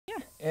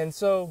And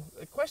so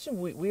a question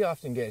we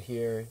often get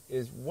here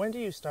is, when do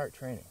you start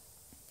training?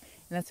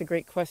 And that's a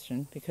great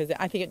question, because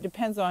I think it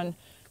depends on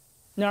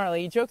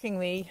Gnarly.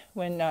 Jokingly,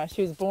 when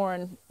she was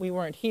born, we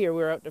weren't here.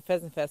 We were out to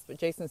Pheasant Fest, but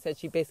Jason said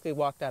she basically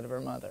walked out of her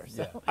mother.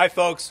 So. Yeah. Hi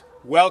folks,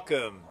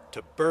 welcome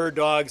to Bird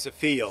Dogs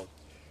Afield.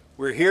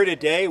 We're here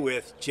today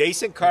with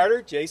Jason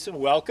Carter. Jason,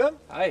 welcome.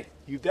 Hi.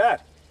 You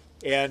bet.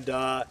 And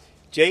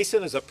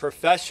Jason is a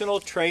professional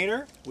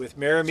trainer with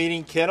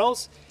Merrimeeting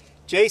Kennels.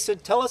 Jason,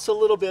 tell us a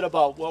little bit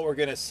about what we're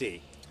going to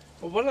see.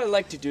 Well, what I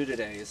like to do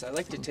today is I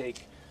like to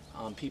take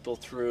people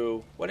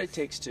through what it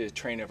takes to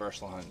train a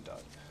versatile hunting dog.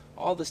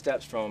 All the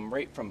steps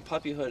right from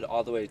puppyhood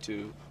all the way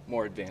to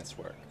more advanced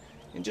work.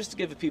 And just to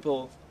give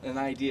people an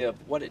idea of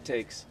what it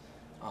takes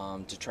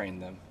to train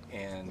them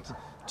and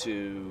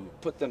to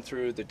put them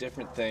through the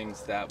different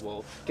things that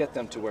will get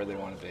them to where they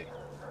want to be.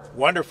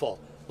 Wonderful.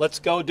 Let's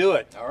go do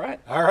it. All right.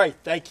 All right.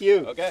 Thank you.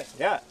 Okay.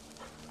 Yeah.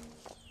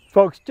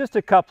 Folks, just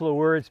a couple of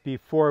words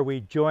before we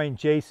join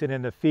Jason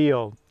in the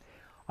field.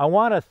 I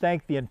want to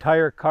thank the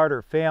entire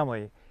Carter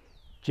family,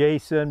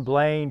 Jason,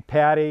 Blaine,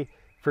 Patty,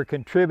 for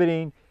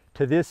contributing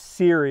to this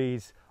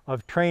series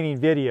of training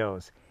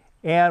videos.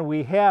 And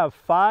we have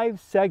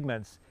 5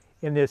 segments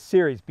in this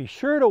series. Be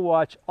sure to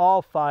watch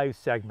all 5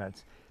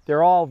 segments.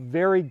 They're all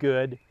very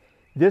good.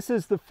 This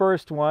is the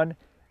first one.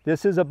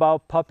 This is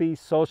about puppy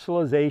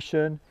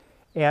socialization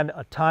and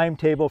a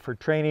timetable for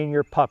training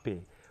your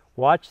puppy.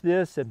 Watch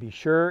this and be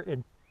sure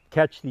and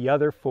catch the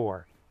other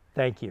 4.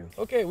 Thank you.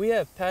 Okay, we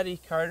have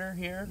Patty Carter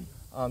here.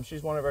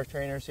 She's one of our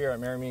trainers here at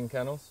Merrimeeting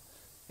Kennels.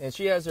 And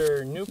she has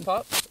her new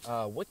pup,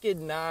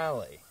 Wicked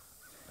Gnarly.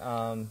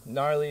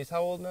 Gnarly's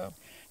how old now?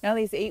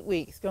 Gnarly's 8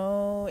 weeks.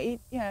 8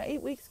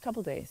 weeks, a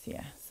couple days,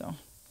 yeah. So,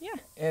 yeah.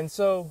 And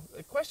so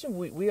a question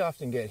we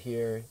often get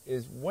here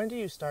is, when do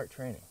you start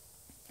training?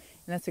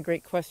 And that's a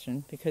great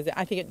question, because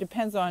I think it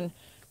depends on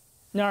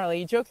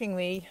Gnarly.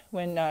 Jokingly,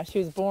 when she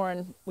was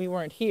born, we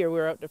weren't here. We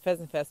were out to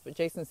Pheasant Fest, but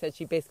Jason said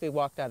she basically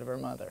walked out of her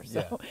mother. So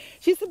yeah.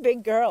 She's a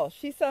big girl.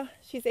 She's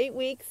 8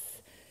 weeks.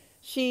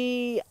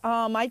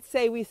 I'd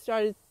say we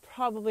started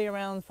probably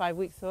around 5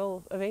 weeks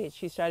of age.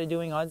 She started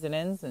doing odds and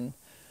ends, and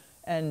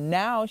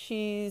now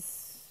she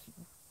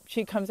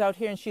comes out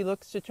here and she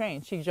looks to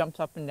train. She jumps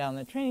up and down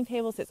the training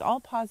tables. It's all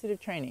positive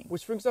training.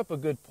 Which brings up a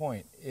good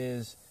point,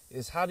 is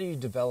how do you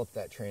develop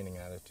that training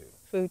attitude?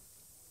 Food.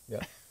 Yeah.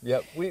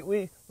 Yep.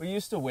 We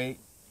used to wait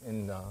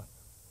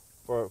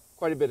for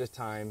quite a bit of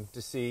time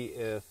to see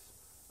if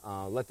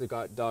let the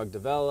dog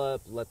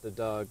develop, let the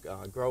dog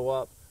grow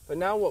up. But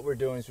now what we're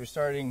doing is we're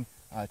starting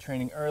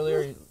training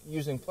earlier,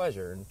 using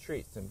pleasure and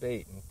treats and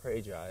bait and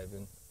prey drive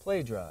and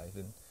play drive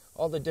and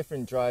all the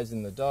different drives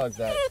in the dog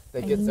that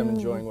gets them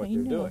enjoying what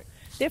they're doing.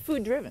 They're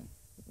food driven.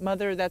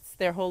 Mother, that's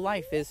their whole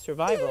life, is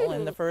survival.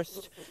 And the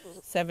first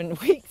 7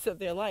 weeks of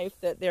their life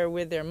that they're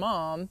with their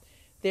mom,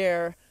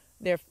 their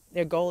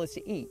goal is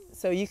to eat.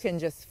 So you can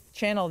just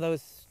channel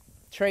those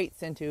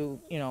traits into,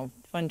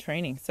 fun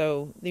training.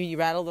 So you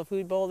rattle the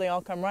food bowl, they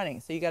all come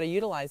running. So you got to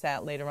utilize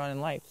that later on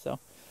in life. So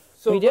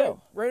we do.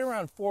 Right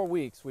around 4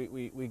 weeks,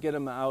 we get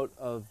them out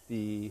of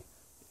the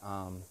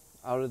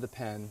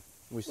pen.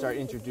 We start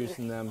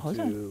introducing them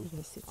to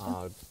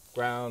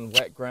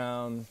wet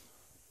ground,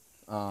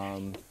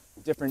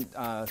 different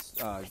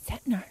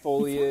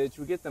foliage.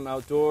 We get them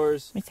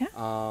outdoors,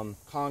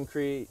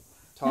 concrete,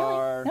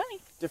 tar,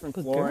 different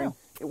flooring.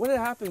 What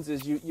happens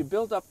is you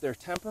build up their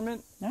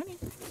temperament,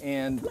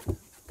 and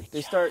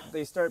they start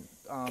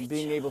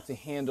being able to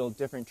handle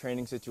different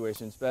training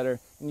situations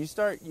better, and you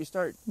start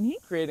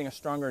creating a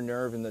stronger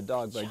nerve in the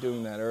dog by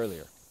doing that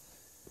earlier.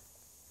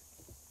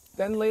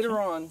 Then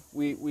later on,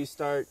 we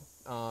start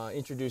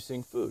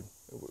introducing food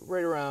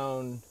right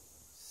around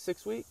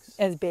 6 weeks.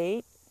 As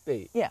bait?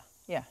 Bait. Yeah.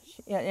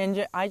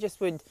 And I just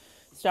would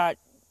start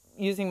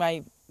using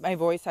my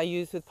voice I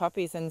use with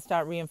puppies and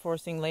start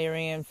reinforcing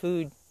layering in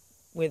food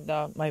with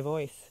my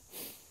voice.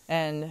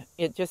 And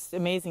it's just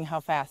amazing how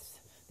fast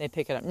they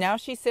pick it up. Now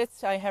she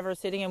sits, I have her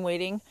sitting and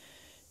waiting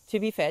to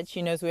be fed.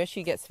 She knows where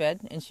she gets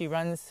fed, and she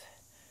runs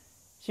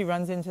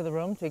into the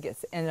room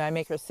and I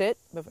make her sit,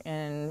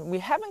 and we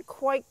haven't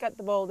quite got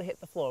the bowl to hit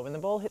the floor. When the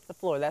bowl hits the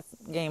floor, that's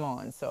game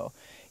on. So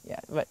yeah,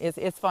 but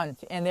it's fun.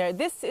 And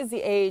this is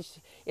the age,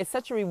 it's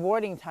such a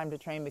rewarding time to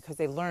train because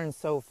they learn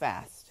so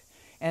fast.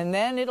 And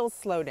then it'll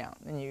slow down,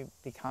 and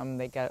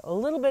they get a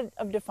little bit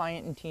of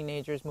defiant, and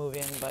teenagers move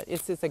in, but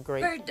it's a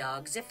great... Bird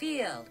Dogs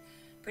Afield,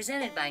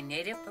 presented by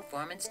Native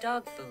Performance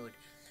Dog Food,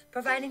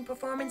 providing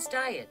performance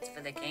diets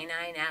for the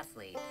canine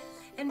athlete,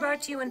 and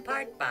brought to you in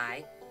part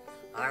by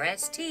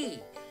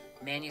RST,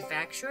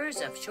 manufacturers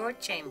of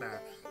short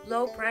chamber,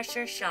 low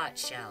pressure shot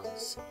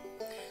shells.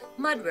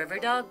 Mud River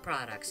Dog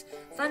Products,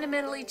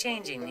 fundamentally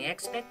changing the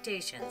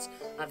expectations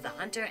of the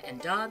hunter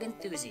and dog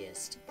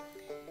enthusiast.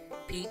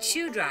 Pete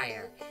Shoe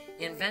Dryer,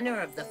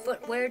 inventor of the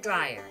footwear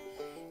dryer.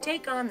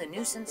 Take on the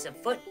nuisance of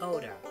foot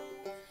odor.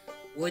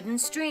 Wooden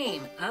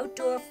Stream,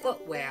 outdoor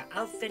footwear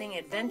outfitting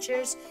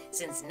adventures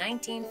since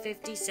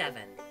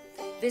 1957.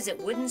 Visit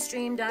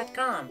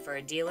woodenstream.com for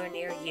a dealer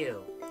near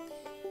you.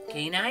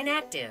 Canine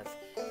Active,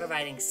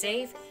 providing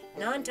safe,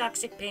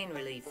 non-toxic pain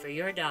relief for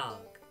your dog.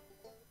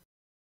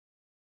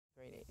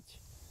 Great age.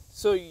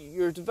 So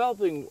you're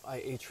developing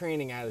a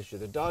training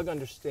attitude. The dog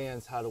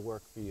understands how to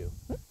work for you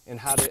and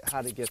how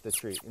to get the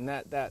treat. And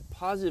that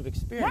positive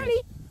experience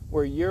Naughty.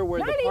 where you're where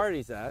Naughty. the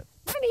party's at.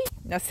 Naughty.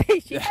 Now see,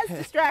 she has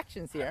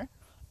distractions here.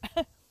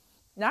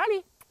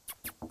 Naughty.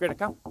 Greta,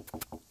 come.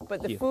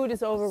 But the food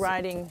is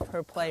overriding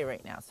her play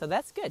right now. So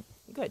that's good.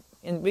 Good.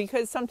 And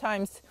because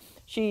sometimes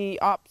she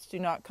opts to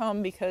not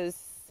come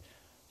because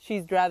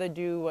she'd rather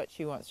do what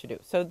she wants to do.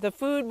 So the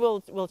food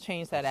will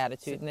change that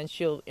attitude, and then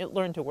she'll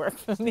learn to work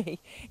for me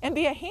and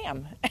be a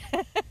ham.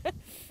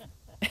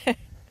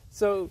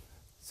 So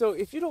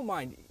if you don't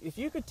mind, if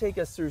you could take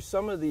us through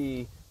some of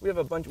we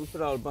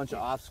put out a bunch of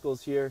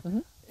obstacles here,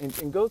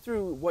 and go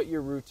through what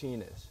your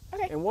routine is.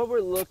 Okay. And what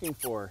we're looking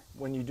for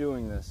when you're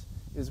doing this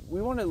is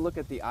we want to look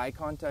at the eye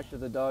contact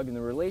of the dog and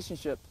the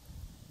relationship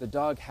the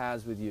dog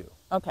has with you.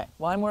 Okay.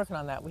 Well, I'm working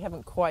on that. We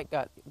haven't quite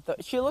got.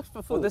 She looks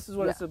for food. Well, this is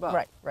what it's about.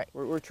 Right. Right.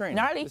 We're training.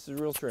 Naughty. This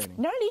is real training.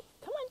 Naughty,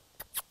 come on.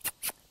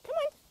 Come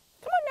on.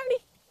 Come on,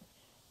 Naughty.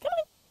 Come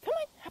on. Come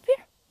on. Up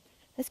here.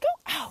 Let's go.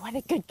 Oh, what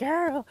a good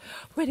girl.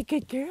 What a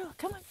good girl.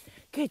 Come on.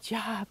 Good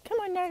job. Come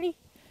on, Naughty.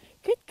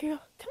 Good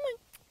girl. Come on.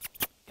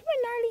 Come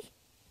on, Naughty.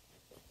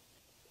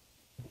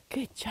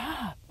 Good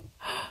job.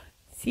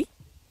 See?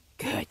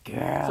 Good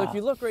girl. So if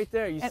you look right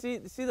there, you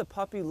see the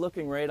puppy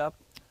looking right up.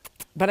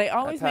 But I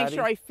always make Patty.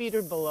 sure I feed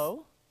her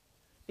below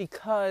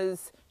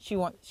because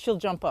she'll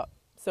jump up.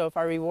 So if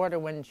I reward her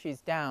when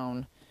she's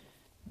down,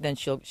 then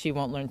she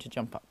won't learn to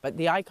jump up. But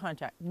the eye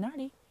contact,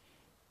 Naughty.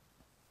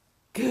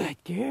 Good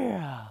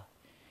girl.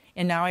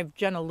 And now I've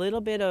done a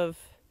little bit of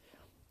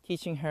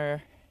teaching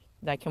her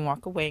that I can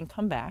walk away and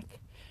come back.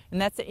 And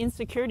that's the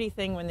insecurity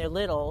thing when they're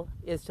little,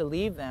 is to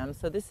leave them.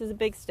 So this is a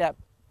big step.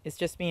 It's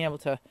just being able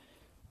to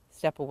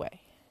step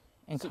away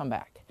and come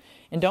back.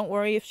 And don't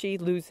worry if she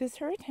loses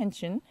her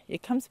attention,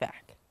 it comes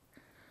back.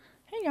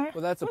 Hey, Nara.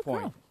 Well, that's a Good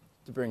point girl.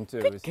 to bring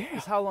too. Good Is girl.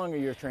 how long are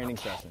your training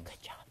sessions?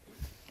 Good job.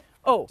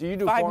 Oh, Do you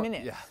do 5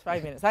 minutes. Yeah.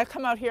 5 minutes. I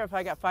come out here if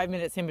I got 5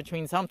 minutes in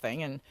between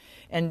something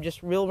and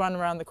just real run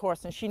around the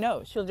course, and she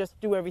knows. She'll just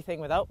do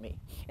everything without me.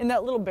 In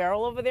that little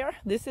barrel over there,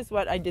 this is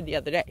what I did the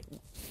other day.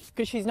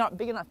 Because she's not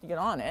big enough to get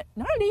on it.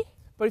 Naughty.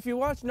 But if you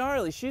watch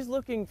Gnarly, she's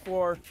looking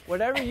for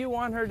whatever you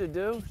want her to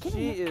do.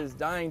 She is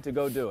dying to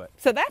go do it.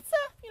 So that's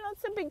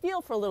it's a big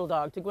deal for a little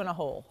dog to go in a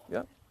hole.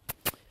 Yep.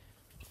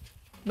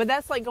 But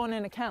that's like going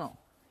in a kennel.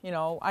 You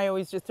know, I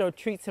always just throw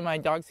treats in my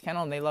dog's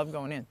kennel and they love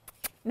going in.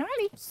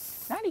 Naughty,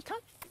 Naughty, come.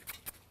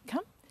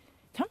 Come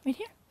right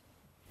here.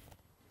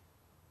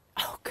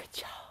 Oh, good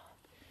job.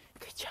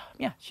 Good job.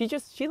 Yeah,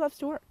 she loves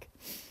to work.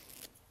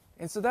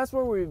 And so that's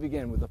where we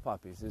begin with the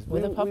puppies. Is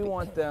With a puppy. we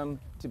want them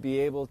to be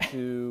able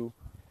to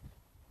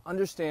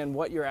understand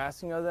what you're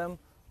asking of them,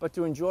 but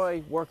to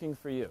enjoy working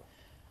for you.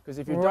 Because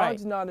if your Right.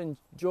 dog's not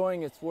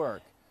enjoying its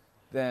work,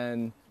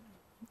 then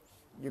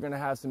you're going to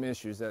have some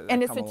issues that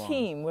And it's come a along.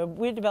 team.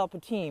 We develop a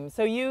team.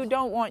 So you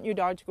don't want your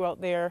dog to go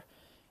out there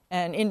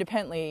and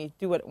independently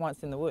do what it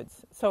wants in the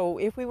woods. So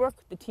if we work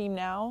with the team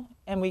now,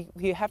 and we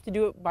have to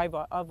do it by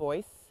a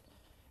voice,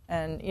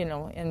 and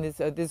and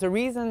there's a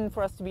reason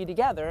for us to be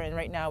together, and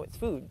right now it's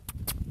food.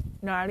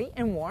 Naughty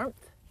and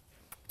warmth.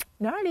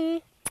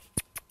 Naughty.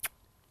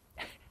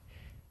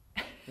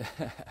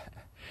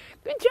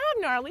 Good job,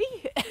 Gnarly.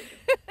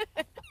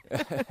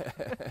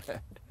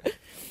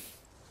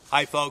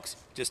 Hi folks,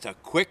 just a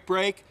quick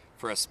break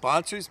for a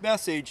sponsor's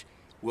message.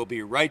 We'll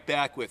be right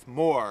back with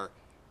more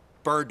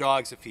Bird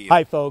Dogs Afield.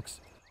 Hi folks,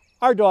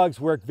 our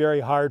dogs work very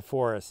hard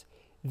for us.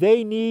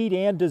 They need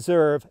and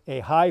deserve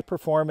a high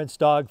performance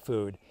dog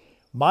food.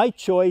 My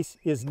choice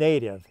is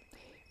Native.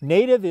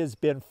 Native has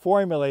been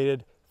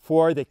formulated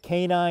for the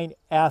canine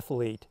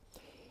athlete.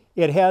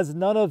 It has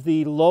none of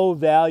the low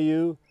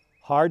value,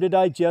 hard to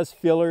digest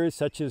fillers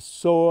such as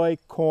soy,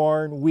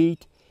 corn,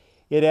 wheat.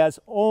 It has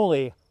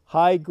only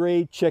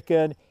high-grade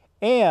chicken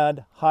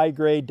and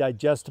high-grade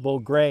digestible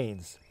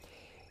grains.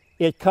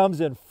 It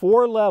comes in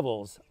 4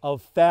 levels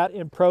of fat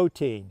and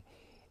protein.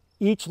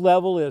 Each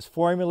level is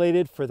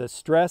formulated for the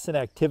stress and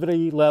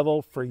activity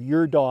level for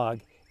your dog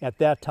at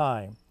that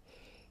time.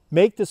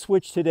 Make the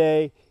switch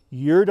today.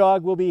 Your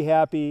dog will be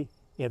happy,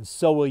 and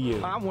so will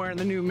you. I'm wearing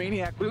the new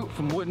Maniac boot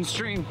from Wooden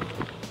Stream.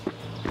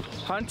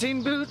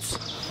 Hunting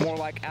boots, more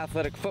like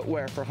athletic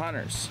footwear for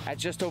hunters. At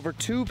just over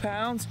 2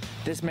 pounds,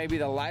 this may be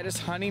the lightest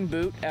hunting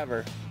boot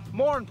ever.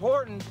 More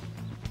important,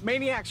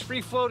 Maniac's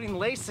free-floating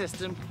lace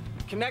system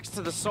connects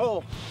to the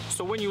sole,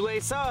 so when you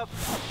lace up,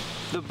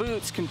 the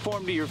boots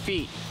conform to your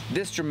feet.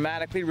 This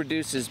dramatically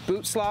reduces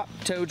boot slop,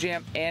 toe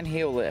jam, and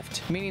heel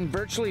lift, meaning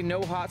virtually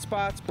no hot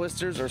spots,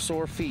 blisters, or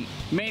sore feet.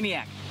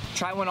 Maniac,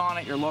 try one on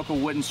at your local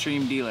Wooden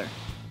Stream dealer.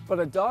 But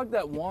a dog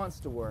that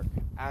wants to work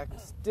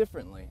acts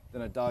differently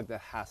than a dog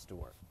that has to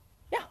work.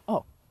 Yeah.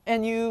 Oh,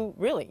 and you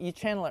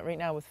channel it right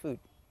now with food.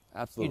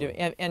 Absolutely. You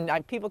do.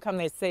 And people come,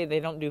 they say they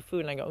don't do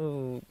food, and I go,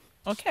 ooh,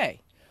 okay.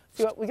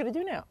 See what we're going to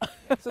do now.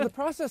 So the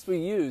process we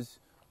use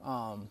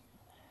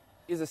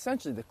is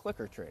essentially the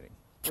clicker training.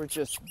 we're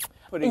just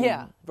putting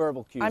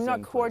verbal cues I'm not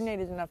in place.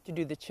 coordinated enough to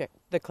do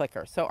the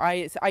clicker. So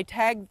I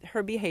tag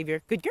her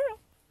behavior, good girl,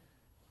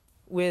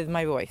 with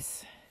my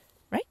voice.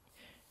 Right?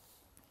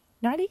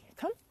 Naughty,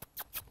 come.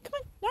 Come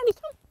on, Naughty,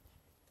 come.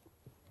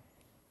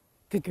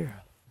 Good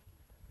girl.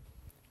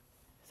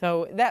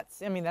 So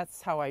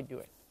that's how I do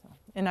it.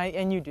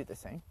 And you do the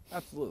same.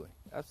 Absolutely,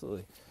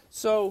 absolutely.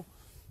 So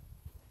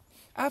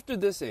after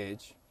this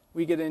age,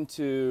 we get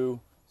into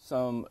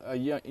a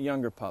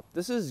younger pup.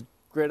 This is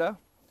Greta.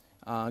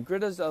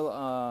 Greta's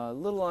a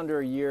little under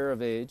a year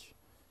of age.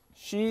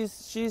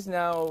 She's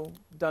now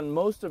done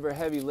most of her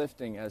heavy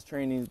lifting as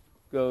training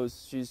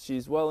goes.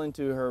 She's well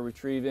into her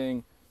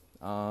retrieving.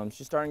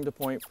 She's starting to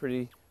point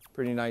pretty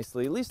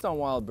nicely, at least on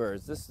wild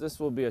birds. This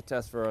will be a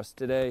test for us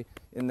today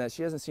in that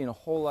she hasn't seen a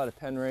whole lot of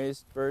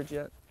pen-raised birds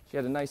yet. She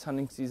had a nice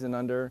hunting season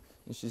under her,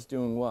 and she's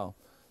doing well.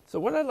 So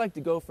what I'd like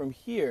to go from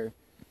here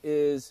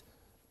is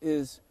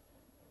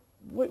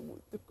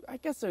I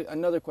guess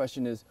another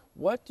question is,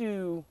 what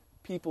do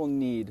people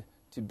need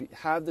to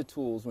have the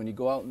tools when you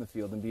go out in the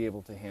field and be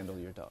able to handle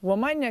your dog? Well,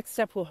 my next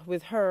step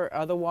with her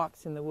are the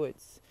walks in the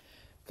woods,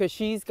 because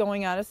she's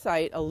going out of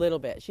sight a little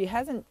bit. She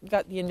hasn't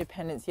got the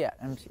independence yet,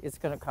 and it's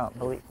going to come,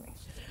 believe me.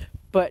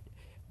 But,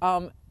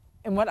 and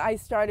what I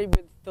started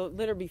with the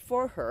litter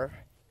before her,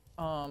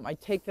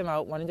 I'd take them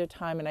out one at a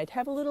time, and I'd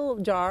have a little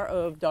jar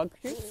of dog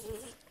treats,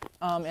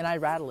 and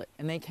I'd rattle it,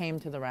 and they came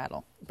to the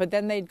rattle. But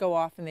then they'd go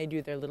off and they'd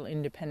do their little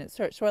independent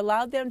search. So I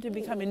allowed them to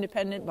become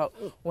independent, but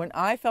when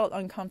I felt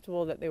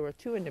uncomfortable that they were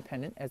too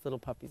independent, as little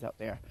puppies out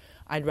there,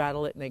 I'd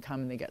rattle it, and they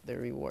come and they get their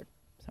reward.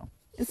 So,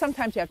 and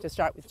sometimes you have to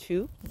start with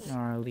 2.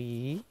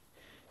 Gnarly,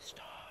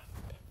 stop.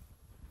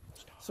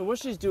 So what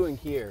she's doing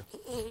here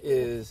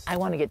is... I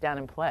want to get down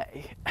and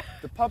play.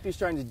 The puppy's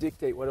trying to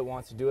dictate what it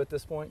wants to do at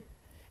this point.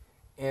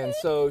 And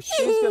so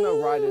she's going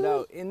to ride it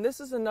out. And this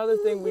is another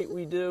thing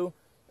we do,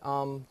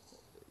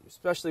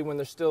 especially when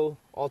they're still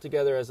all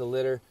together as a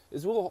litter,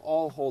 is we'll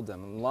all hold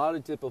them. And a lot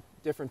of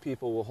different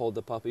people will hold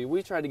the puppy.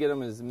 We try to get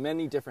them in as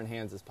many different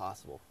hands as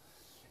possible.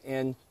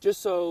 And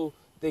just so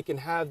they can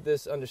have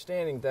this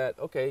understanding that,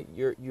 okay,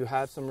 you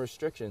have some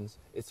restrictions,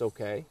 it's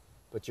okay,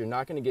 but you're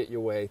not going to get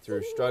your way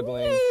through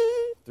struggling,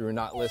 through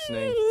not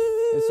listening.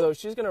 And so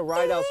she's going to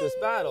ride out this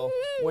battle.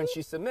 When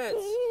she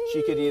submits,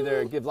 she could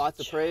either give lots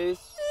of praise,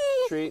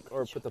 treat,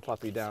 or put the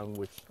puppy down,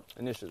 which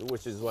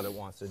is what it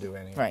wants to do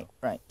anyway.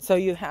 Right. So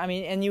you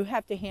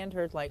have to hand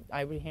her, like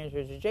I would hand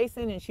her to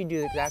Jason, and she'd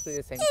do exactly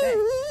the same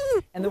thing.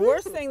 And the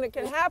worst thing that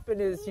can happen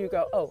is you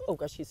go, oh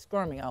gosh, she's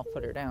squirming, I'll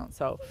put her down.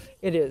 So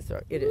it is.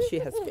 She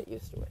has to get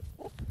used to it.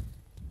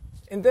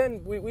 And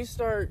then we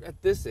start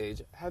at this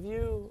age.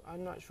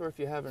 I'm not sure if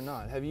you have or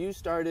not, have you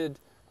started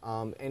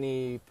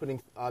any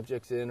putting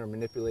objects in or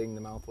manipulating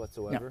the mouth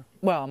whatsoever?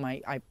 No. Well,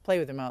 I play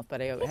with the mouth,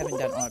 but I haven't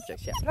done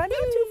objects yet. But I'm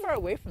not too far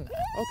away from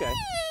that. Okay.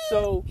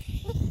 So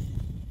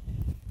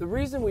the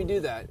reason we do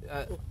that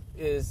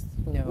is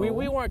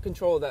we want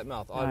control of that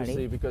mouth,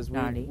 obviously, because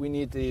we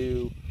need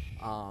to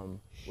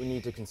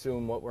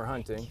consume what we're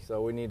hunting,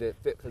 so we need it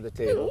fit for the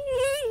table.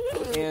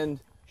 And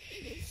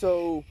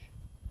so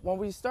when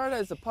we start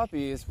as a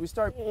puppy, we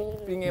start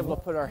being able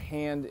to put our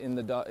hand in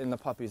the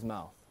puppy's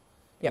mouth.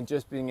 Yep. And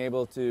just being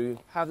able to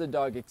have the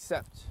dog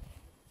accept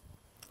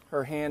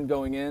her hand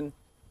going in.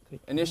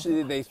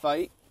 Initially they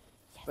fight,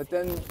 but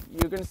then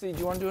you're going to see, do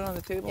you want to do it on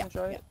the table and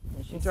try it?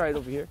 You can try it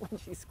over here.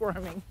 When she's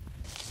squirming.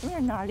 Come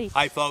here, Naughty.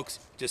 Hi folks,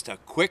 just a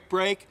quick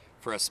break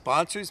for a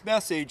sponsor's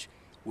message.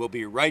 We'll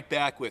be right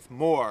back with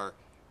more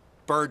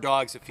Bird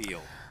Dogs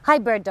Afield. Hi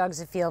Bird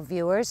Dogs Afield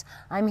viewers.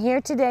 I'm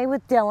here today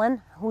with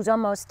Dylan, who's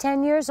almost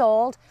 10 years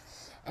old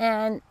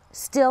and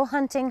still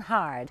hunting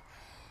hard.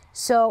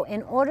 So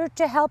in order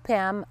to help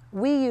him,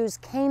 we use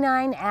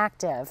Canine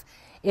Active.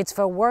 It's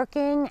for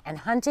working and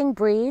hunting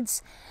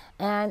breeds,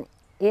 and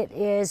it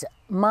is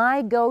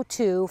my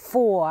go-to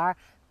for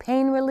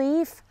pain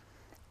relief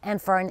and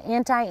for an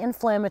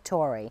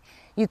anti-inflammatory.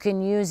 You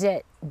can use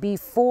it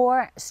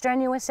before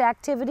strenuous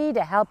activity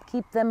to help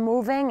keep them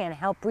moving and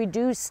help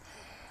reduce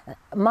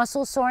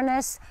muscle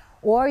soreness,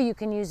 or you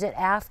can use it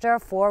after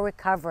for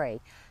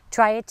recovery.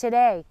 Try it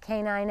today,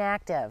 Canine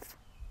Active.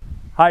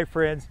 Hi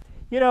friends.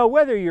 You know,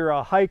 whether you're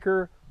a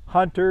hiker,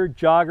 hunter,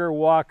 jogger,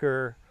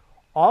 walker,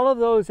 all of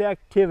those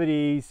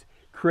activities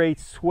create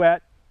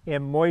sweat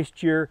and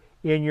moisture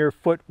in your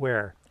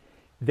footwear.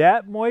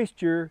 That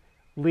moisture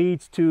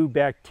leads to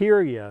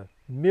bacteria,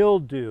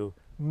 mildew,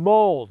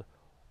 mold,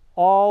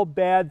 all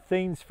bad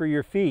things for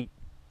your feet.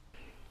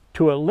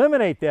 To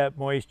eliminate that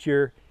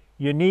moisture,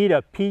 you need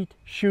a peat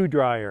shoe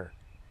dryer.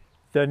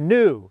 The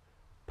new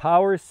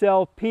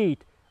PowerCell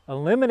Peat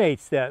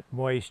eliminates that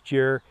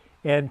moisture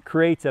and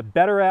creates a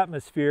better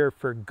atmosphere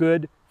for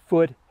good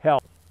foot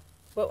health.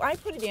 Well, I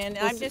put it in, and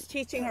I'm just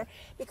teaching her.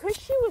 Because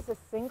she was a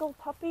single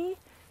puppy,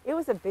 it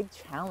was a big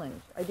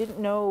challenge. I didn't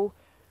know,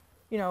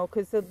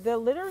 because the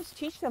litters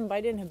teach them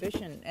bite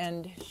inhibition,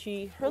 and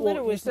her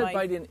litter was you said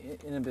bite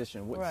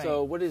inhibition. Right.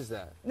 So what is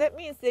that? That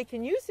means they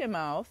can use their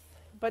mouth,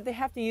 but they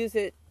have to use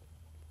it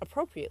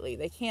appropriately.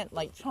 They can't,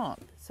 like,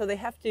 chomp. So they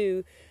have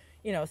to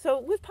You know, so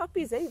with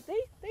puppies, they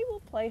will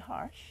play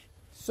harsh.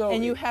 So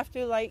And you have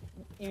to, like,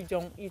 you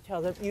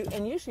tell them,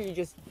 and usually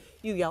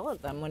you yell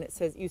at them when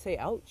you say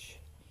ouch.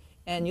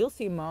 And you'll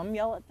see mom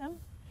yell at them.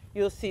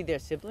 You'll see their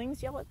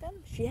siblings yell at them.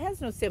 She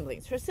has no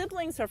siblings. Her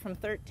siblings are from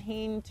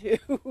 13 to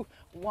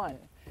 1.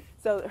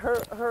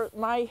 So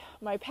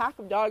my pack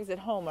of dogs at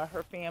home are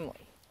her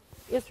family,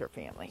 is her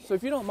family. So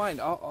if you don't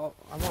mind, I want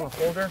to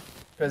hold her,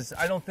 because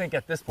I don't think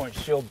at this point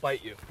she'll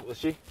bite you. Will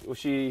she? Does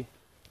she?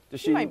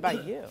 She might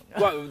bite you.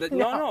 What?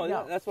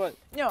 No, that's what.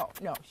 No,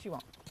 she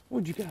won't.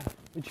 What'd you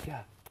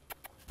got?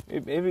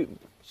 Maybe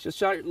she'll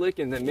start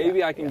licking, then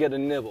maybe I can get a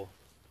nibble.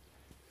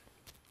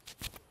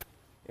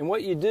 And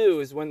what you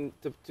do is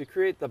to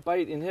create the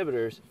bite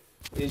inhibitors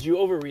is you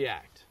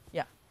overreact.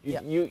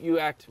 Yeah. You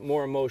act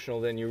more emotional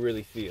than you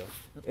really feel.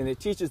 And it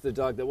teaches the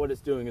dog that what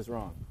it's doing is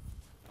wrong.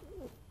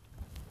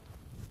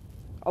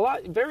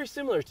 Very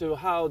similar to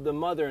how the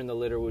mother in the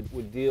litter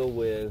would deal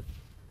with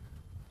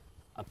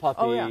a puppy.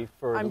 Oh, yeah.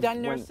 For I'm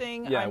done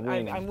nursing.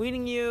 I'm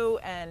weaning you,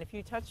 and if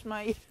you touch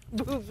my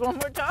boobs one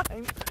more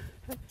time,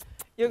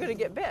 you're going to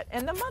get bit.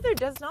 And the mother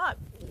does not.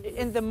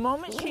 In the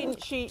moment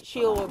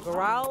she'll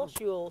growl,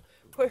 she'll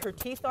put her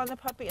teeth on the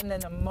puppy, and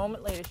then a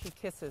moment later she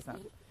kisses them.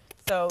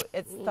 So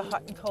it's the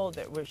hot and cold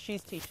where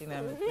she's teaching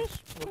them, which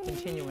will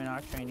continue in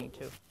our training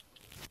too.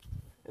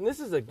 And this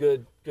is a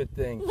good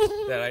thing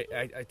that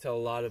I tell a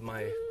lot of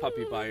my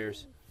puppy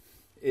buyers,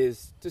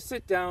 is to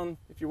sit down.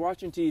 If you're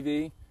watching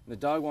TV and the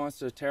dog wants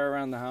to tear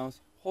around the house,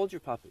 hold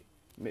your puppy.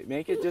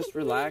 Make it just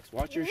relax,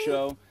 watch your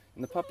show,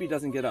 and the puppy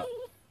doesn't get up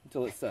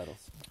until it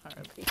settles. I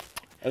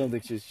don't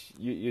think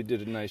you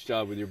did a nice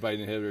job with your bite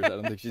inhibitors. I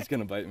don't think she's going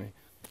to bite me.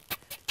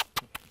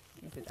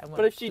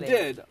 But if she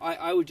did,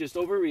 I would just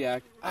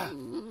overreact.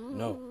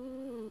 No.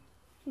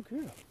 Good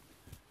girl.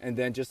 And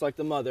then just like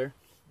the mother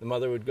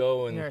would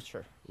go and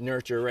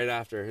nurture right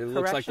after. It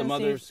looks like the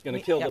mother's going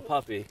to kill the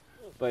puppy,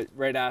 but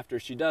right after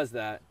she does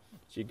that,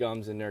 she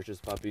comes and nurtures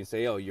the puppy and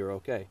say, "Oh, you're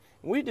okay."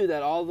 And we do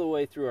that all the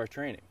way through our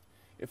training.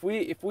 If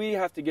we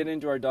have to get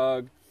into our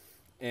dog,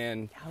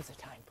 and now's the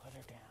time, put her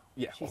down.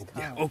 Yeah. She's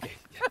yeah. Okay.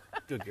 Yeah.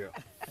 Good girl.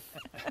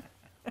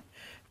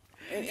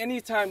 And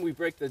anytime we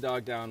break the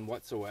dog down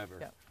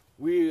whatsoever,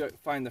 we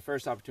find the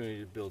first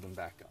opportunity to build them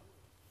back up.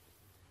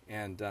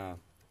 And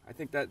I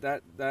think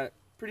that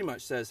pretty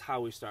much says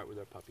how we start with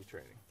our puppy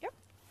training. Yep,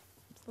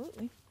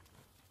 absolutely.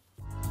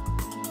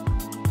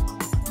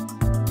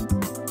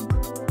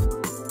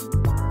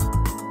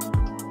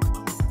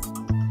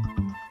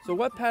 So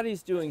what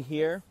Patty's doing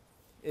here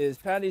is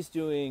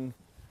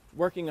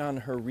working on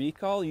her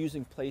recall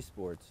using place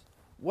boards.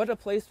 What a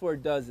place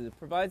board does is it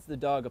provides the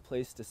dog a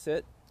place to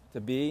sit,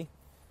 to be,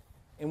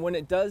 and when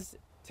it does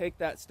take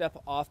that step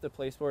off the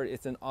place board,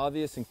 it's an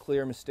obvious and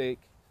clear mistake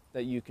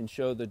that you can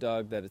show the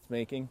dog that it's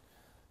making.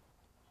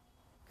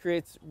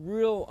 Creates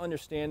real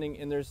understanding,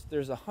 and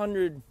there's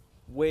 100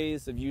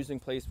 ways of using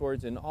place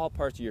boards in all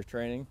parts of your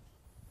training.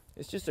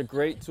 It's just a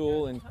great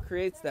tool and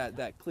creates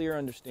that clear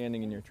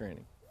understanding in your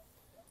training.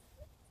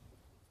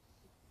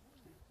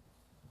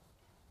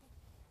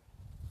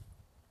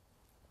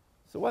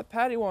 So what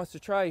Patty wants to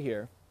try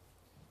here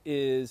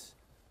is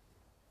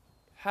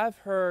have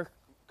her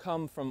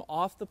come from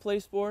off the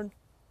place board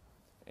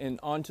and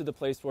onto the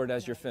place board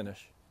as your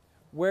finish.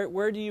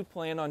 Where do you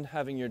plan on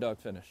having your dog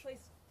finish?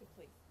 Place to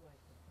place.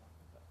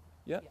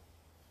 Yeah?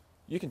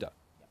 You can duck.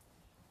 Yeah.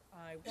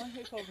 I want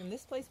her to go from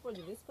this place board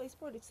to this place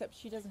board, except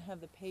she doesn't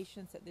have the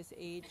patience at this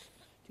age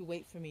to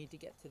wait for me to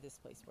get to this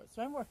place board.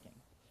 So I'm working.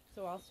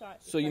 So I'll start.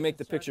 So you make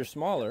the picture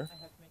smaller.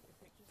 I have to make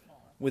the picture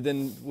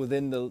smaller.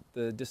 Within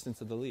the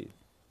distance of the lead.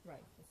 Right.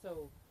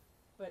 So,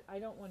 but I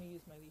don't want to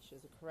use my leash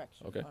as a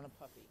correction on a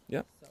puppy.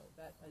 Yep. So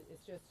that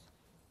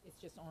it's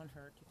just on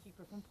her to keep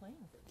her from playing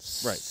with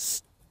it.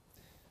 Right.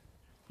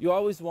 You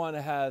always want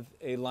to have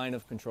a line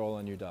of control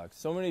on your dog.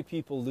 So many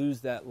people lose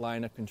that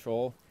line of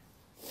control.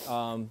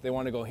 They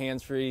want to go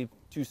hands-free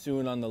too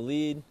soon on the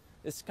lead.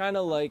 It's kind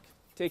of like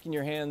taking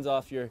your hands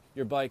off your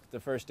bike the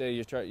first day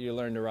you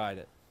learn to ride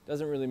it.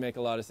 Doesn't really make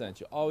a lot of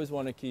sense. You always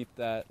want to keep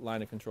that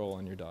line of control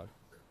on your dog.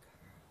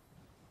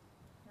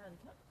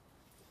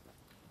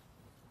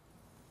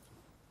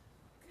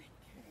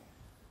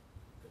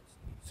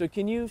 So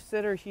can you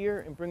sit her here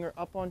and bring her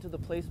up onto the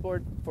place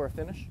board for a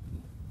finish?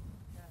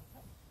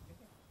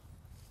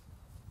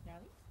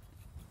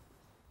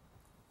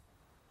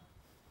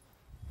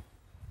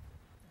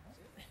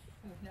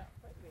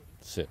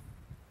 Sit.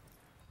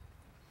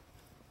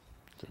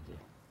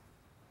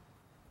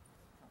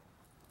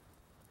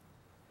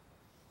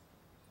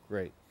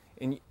 Great.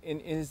 And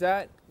is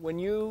that when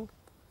you're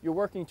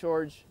working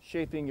towards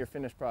shaping your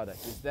finished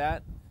product? Is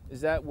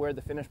that where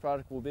the finished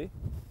product will be?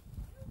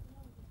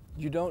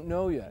 You don't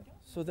know yet.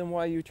 So then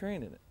why are you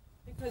training it?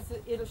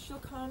 Because she'll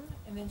come,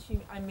 and then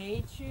I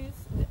may choose.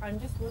 I'm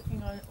just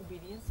working on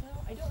obedience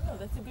now. I don't know.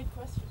 That's a good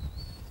question.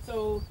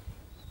 So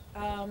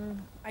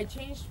I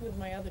changed with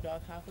my other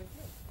dog halfway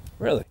through.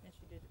 Really? And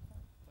she did it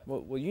fine.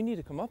 Well, you need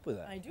to come up with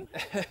that. I do.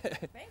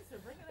 Thanks for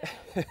bringing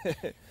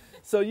that up.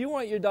 So you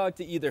want your dog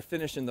to either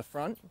finish in the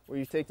front, where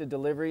you take the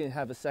delivery and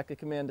have a second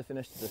command to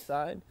finish to the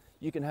side.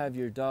 You can have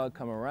your dog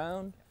come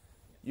around.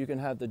 You can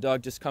have the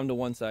dog just come to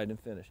one side and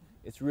finish.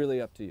 It's really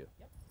up to you.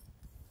 Yep.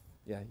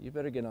 Yeah, you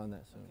better get on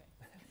that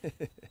soon.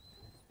 Okay.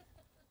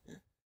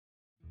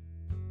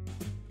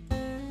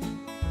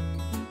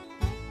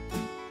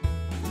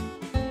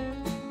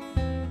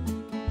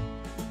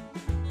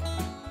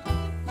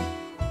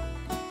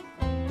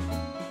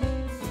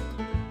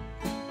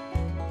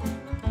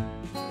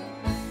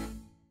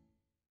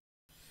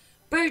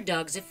 Bird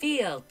Dogs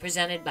Afield,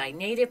 presented by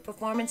Native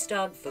Performance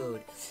Dog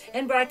Food,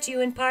 and brought to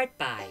you in part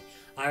by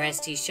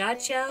RST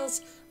Shot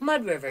Shells,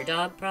 Mud River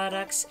Dog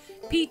Products,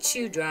 Pete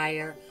Shoe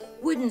Dryer,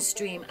 Wooden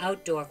Stream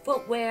Outdoor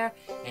Footwear,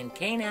 and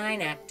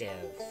Canine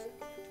Active.